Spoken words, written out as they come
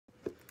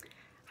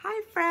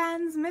Hi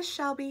friends, Miss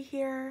Shelby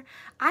here.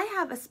 I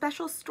have a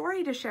special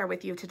story to share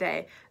with you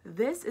today.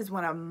 This is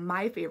one of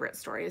my favorite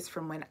stories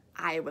from when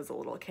I was a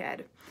little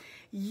kid.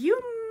 You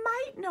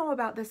might know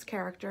about this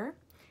character.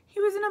 He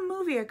was in a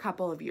movie a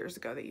couple of years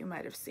ago that you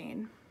might have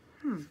seen.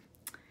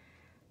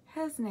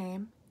 His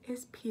name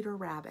is Peter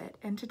Rabbit,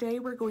 and today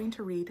we're going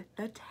to read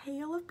The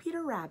Tale of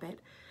Peter Rabbit,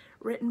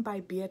 written by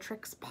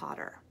Beatrix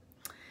Potter.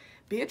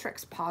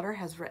 Beatrix Potter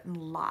has written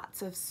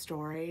lots of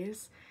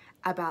stories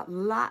about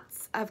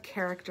lots of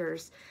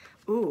characters,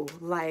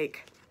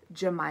 like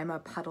Jemima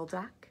Puddle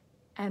Duck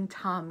and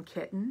Tom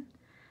Kitten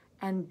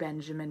and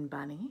Benjamin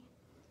Bunny.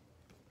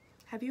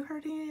 Have you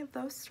heard any of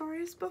those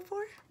stories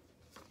before?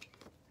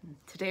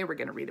 Today we're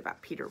going to read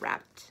about Peter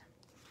Rabbit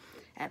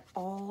and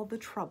all the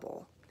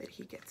trouble that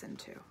he gets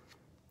into.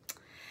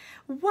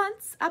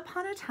 Once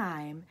upon a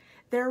time,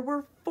 there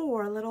were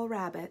 4 little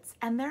rabbits,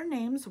 and their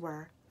names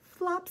were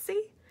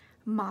Flopsy,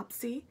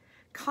 Mopsy,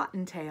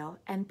 Cottontail,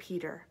 and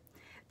Peter.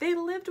 They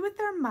lived with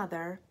their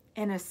mother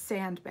in a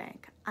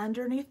sandbank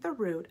underneath the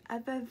root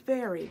of a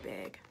very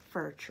big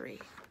fir tree.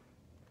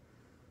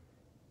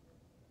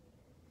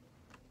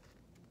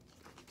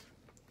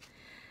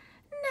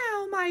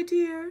 "Now, my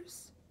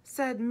dears,"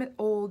 said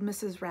old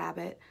Mrs.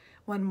 Rabbit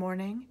one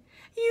morning,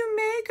 "you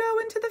may go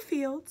into the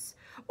fields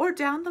or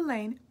down the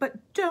lane,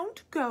 but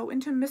don't go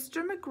into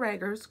Mr.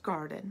 McGregor's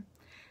garden.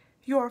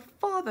 Your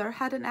father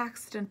had an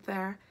accident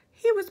there.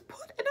 He was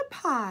put in a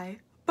pie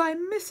by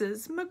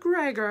Mrs.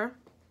 McGregor."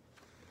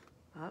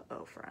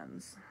 Uh-oh,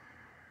 friends.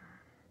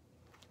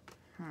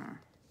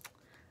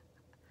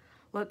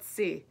 Let's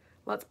see.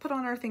 Let's put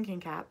on our thinking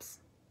caps.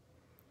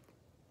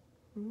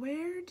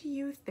 Where do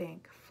you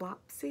think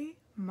Flopsy,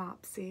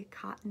 Mopsy,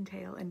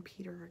 Cottontail, and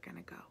Peter are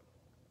gonna go?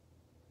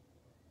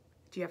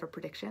 Do you have a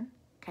prediction?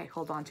 Okay,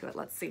 hold on to it.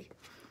 Let's see.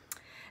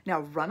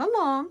 Now run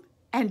along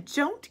and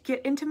don't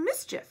get into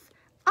mischief.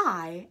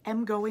 I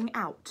am going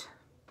out.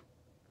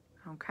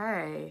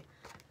 Okay.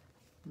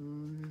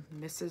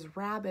 Mrs.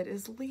 Rabbit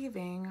is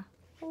leaving.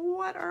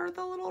 What are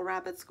the little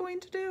rabbits going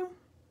to do?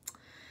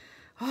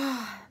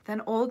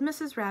 Then old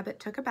Mrs. Rabbit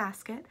took a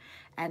basket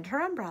and her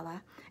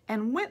umbrella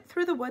and went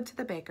through the wood to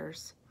the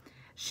baker's.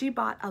 She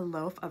bought a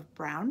loaf of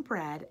brown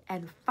bread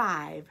and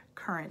 5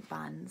 currant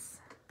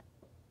buns.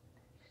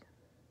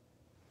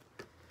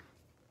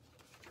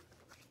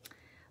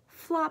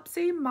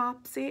 Flopsy,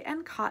 Mopsy,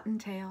 and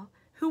Cottontail,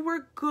 who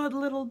were good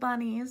little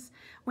bunnies,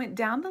 went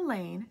down the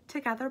lane to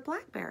gather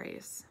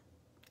blackberries.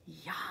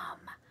 Yum!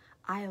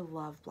 I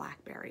love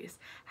blackberries.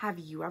 Have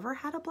you ever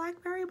had a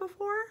blackberry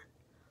before?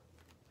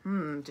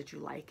 Did you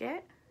like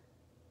it?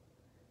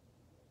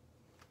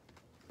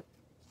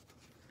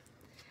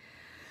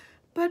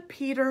 But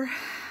Peter,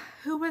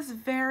 who was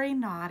very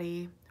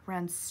naughty,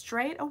 ran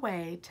straight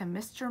away to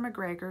Mr.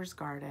 McGregor's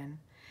garden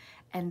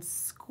and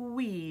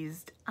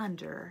squeezed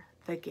under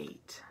the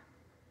gate.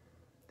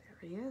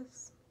 There he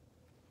is.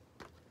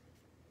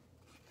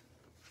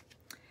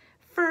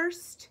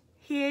 First,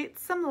 he ate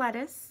some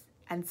lettuce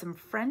and some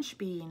French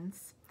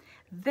beans.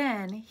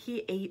 Then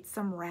he ate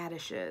some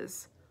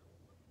radishes.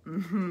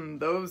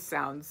 Those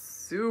sound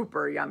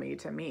super yummy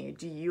to me.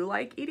 Do you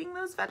like eating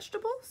those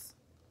vegetables?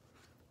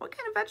 What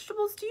kind of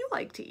vegetables do you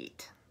like to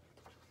eat?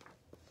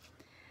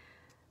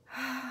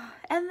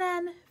 And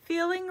then,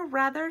 feeling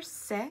rather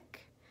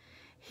sick,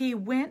 he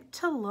went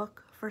to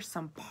look for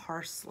some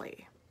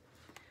parsley.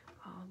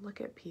 Oh, look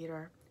at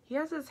Peter. He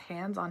has his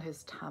hands on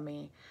his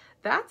tummy.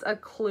 That's a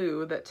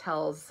clue that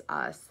tells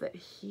us that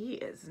he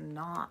is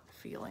not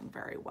feeling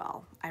very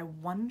well. I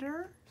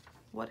wonder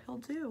what he'll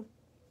do.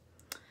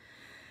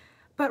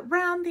 But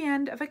round the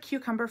end of a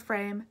cucumber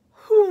frame,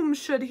 whom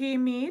should he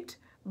meet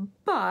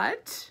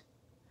but,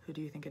 who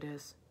do you think it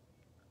is?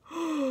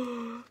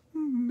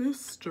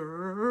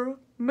 Mr.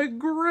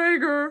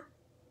 McGregor.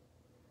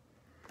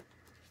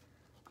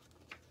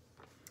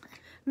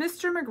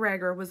 Mr.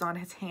 McGregor was on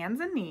his hands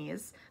and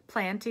knees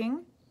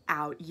planting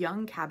out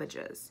young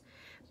cabbages,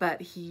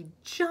 but he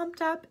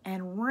jumped up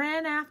and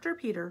ran after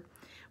Peter,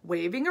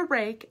 waving a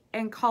rake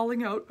and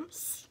calling out,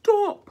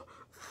 "Stop,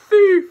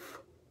 thief!"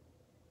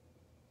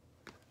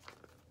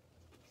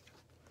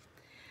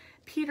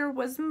 Peter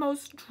was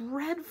most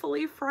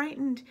dreadfully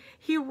frightened.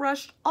 He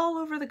rushed all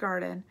over the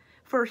garden,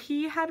 for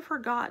he had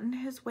forgotten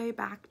his way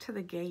back to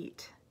the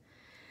gate.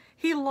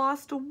 He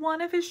lost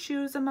one of his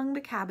shoes among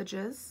the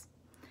cabbages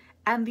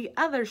and the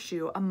other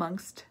shoe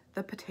amongst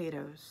the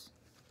potatoes.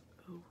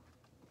 Ooh.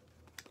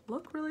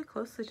 Look really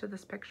closely to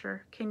this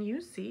picture. Can you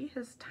see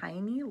his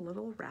tiny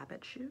little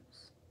rabbit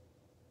shoes?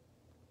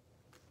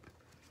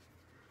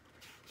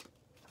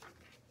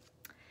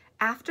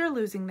 After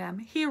losing them,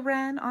 he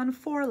ran on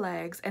 4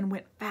 legs and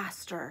went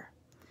faster,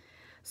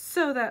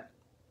 so that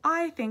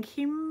I think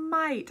he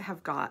might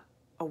have got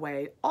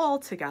away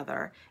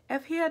altogether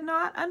if he had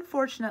not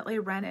unfortunately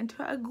run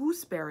into a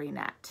gooseberry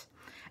net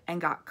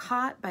and got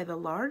caught by the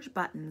large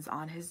buttons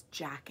on his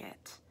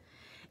jacket.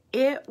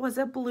 It was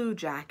a blue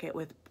jacket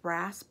with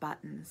brass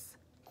buttons,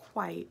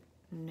 quite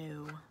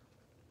new.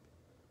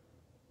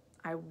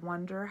 I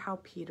wonder how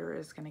Peter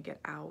is going to get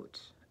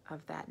out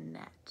of that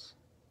net.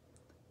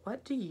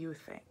 What do you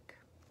think?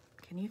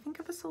 Can you think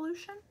of a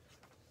solution?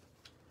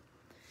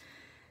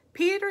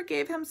 Peter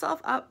gave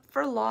himself up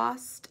for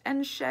lost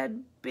and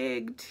shed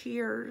big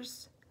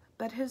tears,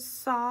 but his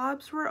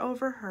sobs were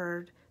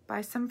overheard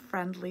by some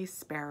friendly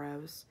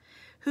sparrows,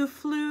 who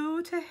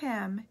flew to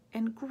him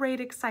in great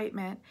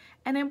excitement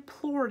and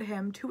implored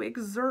him to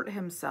exert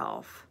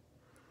himself.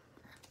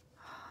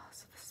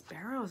 So the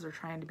sparrows are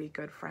trying to be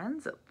good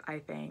friends, I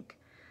think.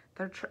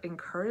 They're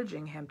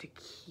encouraging him to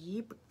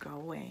keep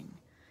going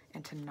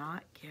and to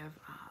not give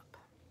up.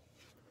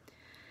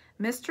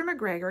 Mr.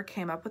 McGregor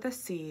came up with a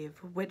sieve,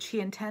 which he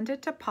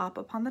intended to pop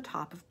upon the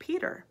top of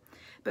Peter,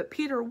 but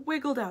Peter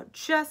wiggled out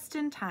just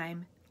in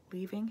time,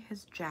 leaving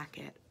his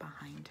jacket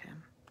behind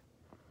him.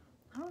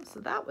 Oh, so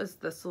that was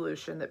the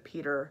solution that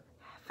Peter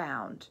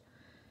found.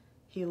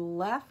 He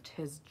left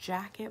his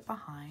jacket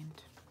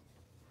behind.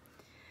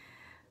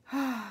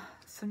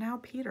 So now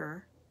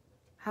Peter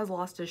has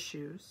lost his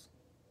shoes,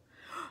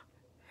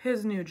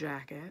 his new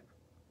jacket.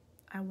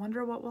 I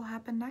wonder what will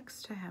happen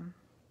next to him.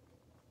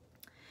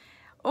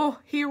 Oh,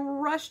 he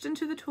rushed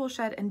into the tool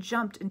shed and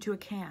jumped into a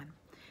can.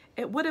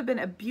 It would have been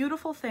a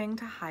beautiful thing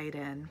to hide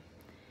in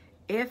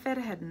if it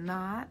had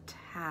not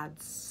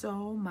had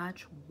so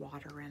much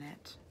water in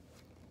it.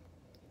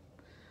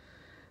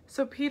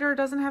 So Peter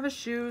doesn't have his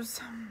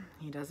shoes,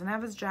 he doesn't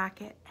have his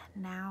jacket,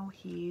 and now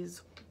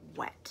he's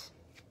wet.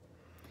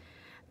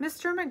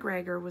 Mr.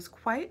 McGregor was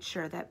quite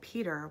sure that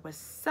Peter was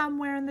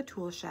somewhere in the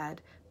tool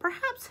shed,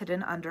 perhaps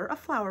hidden under a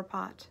flower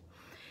pot.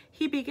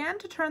 He began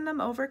to turn them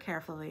over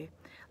carefully,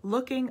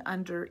 looking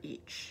under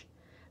each.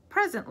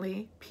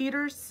 Presently,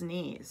 Peter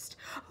sneezed.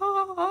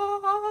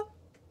 Ah,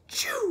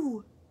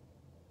 choo!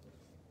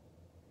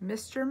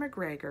 Mr.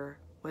 McGregor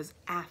was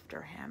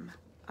after him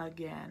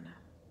again.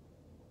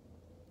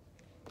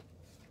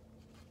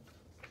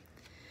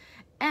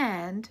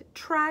 And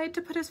tried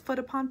to put his foot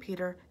upon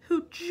Peter,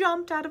 who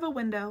jumped out of a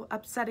window,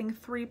 upsetting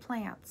 3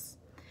 plants.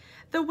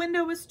 The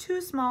window was too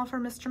small for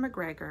Mr.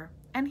 McGregor,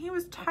 and he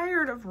was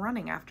tired of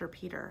running after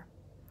Peter.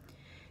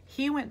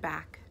 He went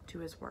back to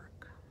his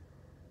work.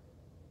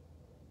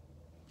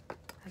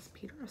 Has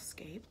Peter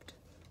escaped?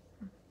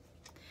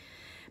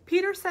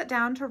 Peter sat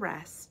down to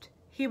rest.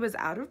 He was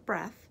out of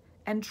breath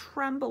and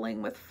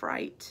trembling with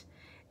fright,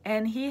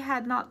 and he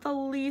had not the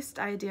least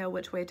idea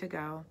which way to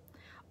go.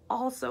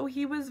 Also,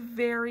 he was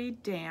very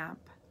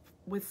damp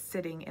with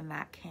sitting in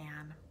that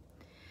can.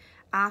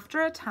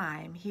 After a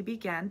time, he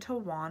began to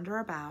wander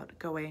about,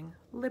 going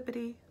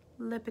lippity,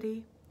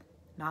 lippity,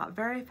 not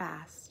very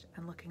fast,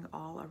 and looking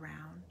all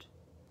around.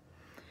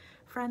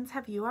 Friends,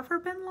 have you ever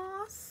been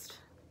lost?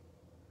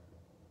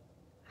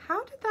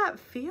 How did that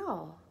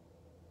feel?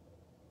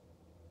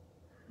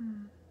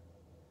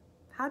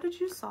 How did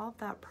you solve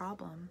that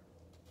problem?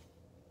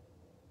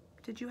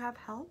 Did you have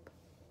help?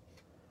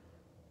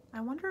 I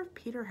wonder if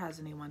Peter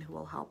has anyone who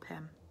will help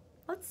him.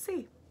 Let's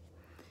see.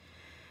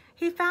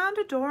 He found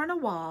a door in a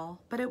wall,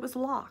 but it was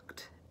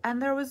locked,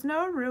 and there was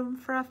no room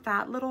for a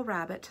fat little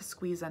rabbit to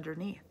squeeze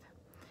underneath.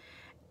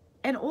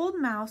 An old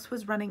mouse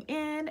was running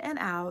in and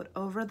out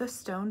over the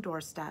stone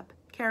doorstep,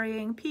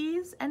 carrying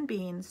peas and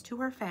beans to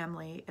her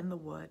family in the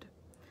wood.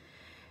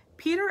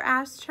 Peter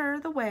asked her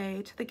the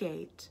way to the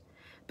gate,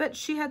 but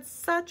she had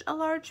such a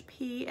large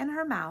pea in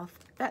her mouth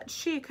that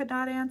she could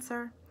not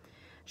answer.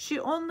 She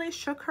only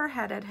shook her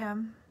head at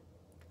him.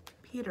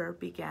 Peter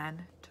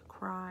began to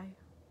cry.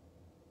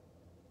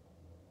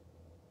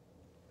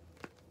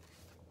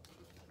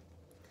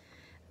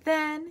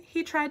 Then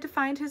he tried to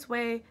find his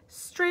way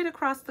straight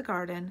across the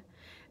garden,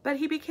 but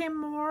he became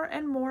more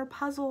and more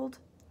puzzled.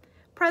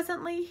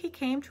 Presently he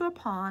came to a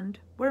pond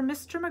where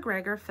Mr.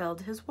 McGregor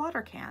filled his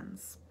water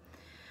cans.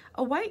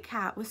 A white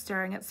cat was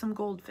staring at some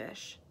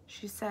goldfish.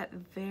 She sat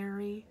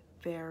very,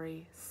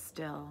 very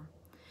still.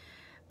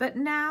 But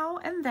now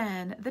and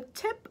then the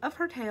tip of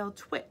her tail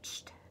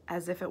twitched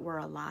as if it were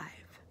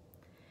alive.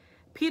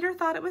 Peter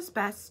thought it was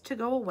best to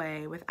go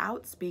away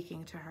without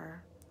speaking to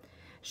her.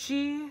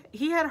 He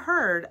had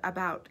heard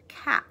about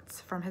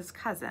cats from his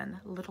cousin,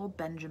 little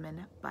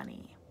Benjamin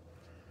Bunny.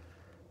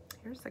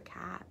 Here's a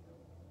cat.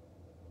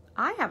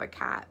 I have a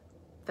cat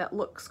that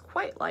looks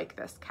quite like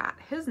this cat.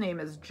 His name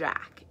is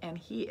Jack, and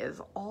he is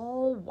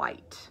all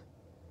white,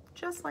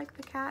 just like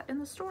the cat in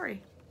the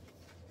story.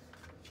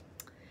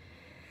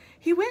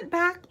 He went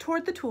back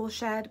toward the tool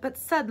shed, but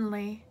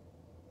suddenly,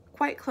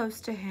 quite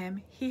close to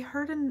him, he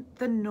heard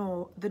the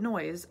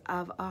noise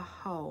of a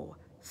hoe.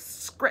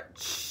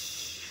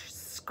 Scritch,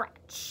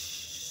 scratch,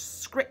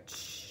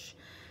 scritch,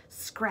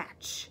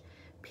 scratch.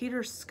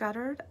 Peter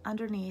scuttered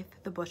underneath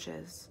the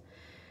bushes.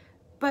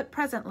 But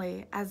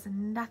presently, as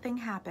nothing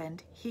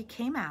happened, he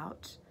came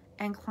out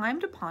and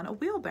climbed upon a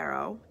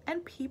wheelbarrow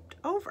and peeped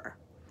over.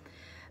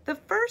 The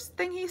first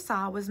thing he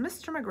saw was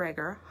Mr.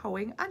 McGregor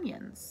hoeing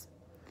onions.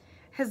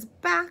 His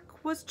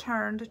back was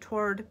turned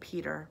toward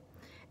Peter,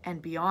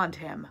 and beyond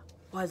him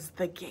was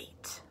the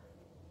gate.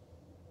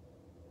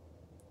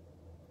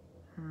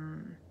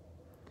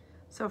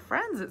 So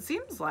friends, it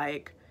seems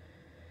like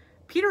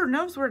Peter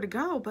knows where to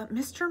go, but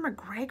Mr.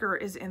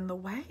 McGregor is in the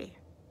way.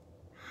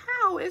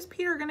 how is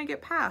Peter going to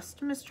get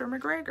past Mr.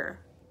 McGregor?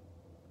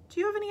 Do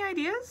you have any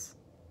ideas?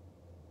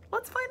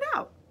 Let's find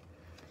out.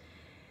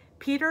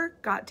 Peter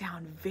got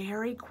down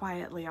very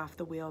quietly off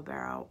the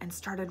wheelbarrow and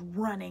started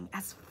running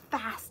as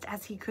fast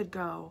as he could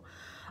go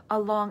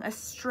along a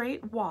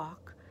straight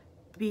walk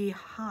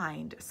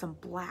behind some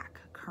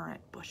black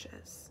currant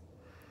bushes.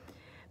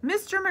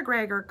 Mr.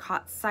 McGregor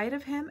caught sight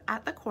of him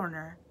at the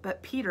corner,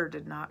 but Peter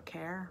did not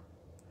care.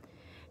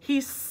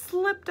 He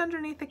slipped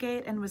underneath the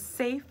gate and was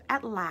safe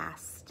at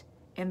last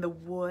in the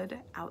wood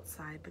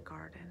outside the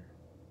garden.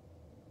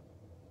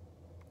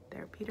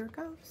 There Peter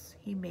goes.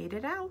 He made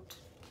it out.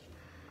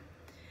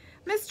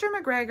 Mr.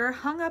 McGregor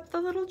hung up the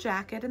little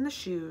jacket and the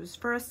shoes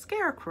for a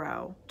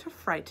scarecrow to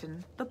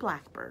frighten the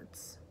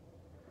blackbirds.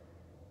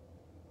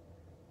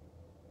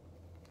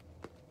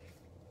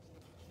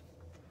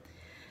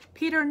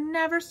 Peter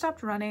never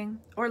stopped running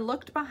or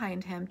looked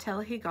behind him till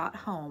he got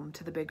home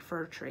to the big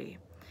fir tree.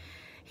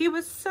 He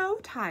was so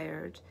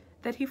tired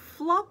that he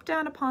flopped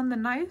down upon the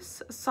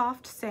nice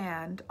soft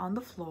sand on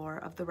the floor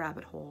of the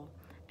rabbit hole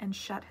and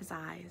shut his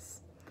eyes.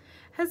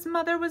 His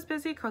mother was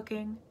busy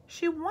cooking.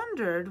 She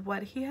wondered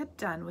what he had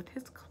done with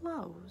his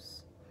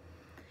clothes.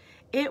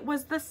 It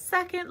was the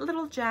second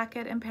little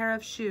jacket and pair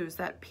of shoes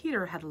that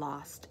Peter had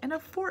lost in a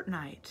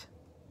fortnight.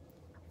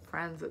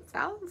 Friends, it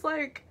sounds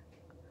like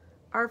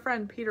our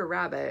friend Peter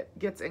Rabbit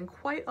gets in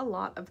quite a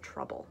lot of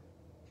trouble.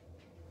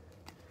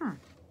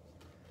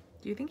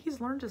 Do you think he's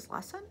learned his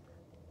lesson?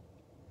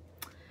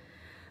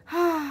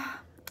 I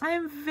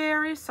am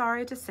very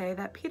sorry to say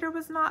that Peter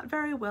was not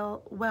very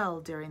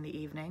well during the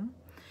evening.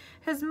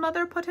 His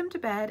mother put him to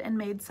bed and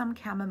made some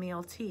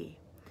chamomile tea,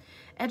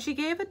 and she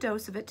gave a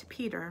dose of it to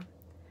Peter,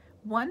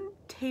 1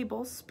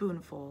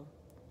 tablespoonful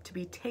to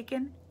be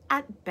taken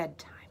at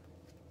bedtime.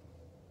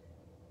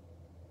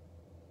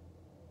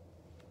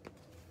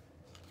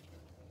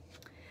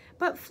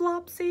 But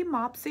Flopsy,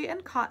 Mopsy,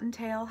 and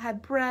Cottontail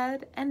had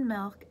bread and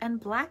milk and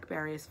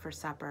blackberries for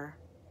supper.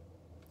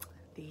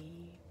 The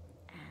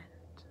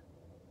end.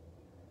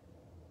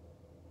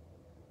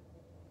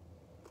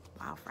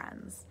 Wow,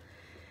 friends.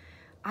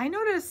 I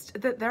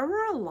noticed that there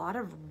were a lot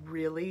of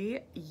really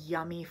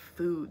yummy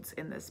foods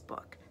in this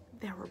book.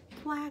 There were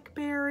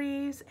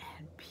blackberries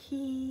and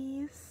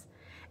peas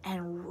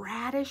and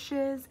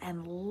radishes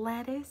and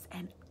lettuce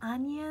and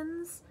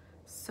onions.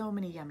 So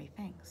many yummy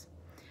things.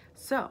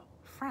 So,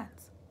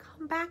 friends,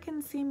 come back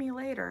and see me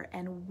later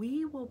and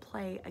we will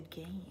play a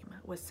game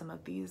with some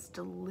of these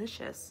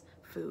delicious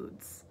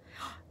foods.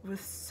 It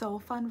was so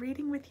fun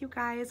reading with you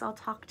guys. I'll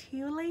talk to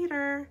you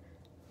later.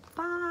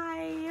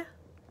 Bye.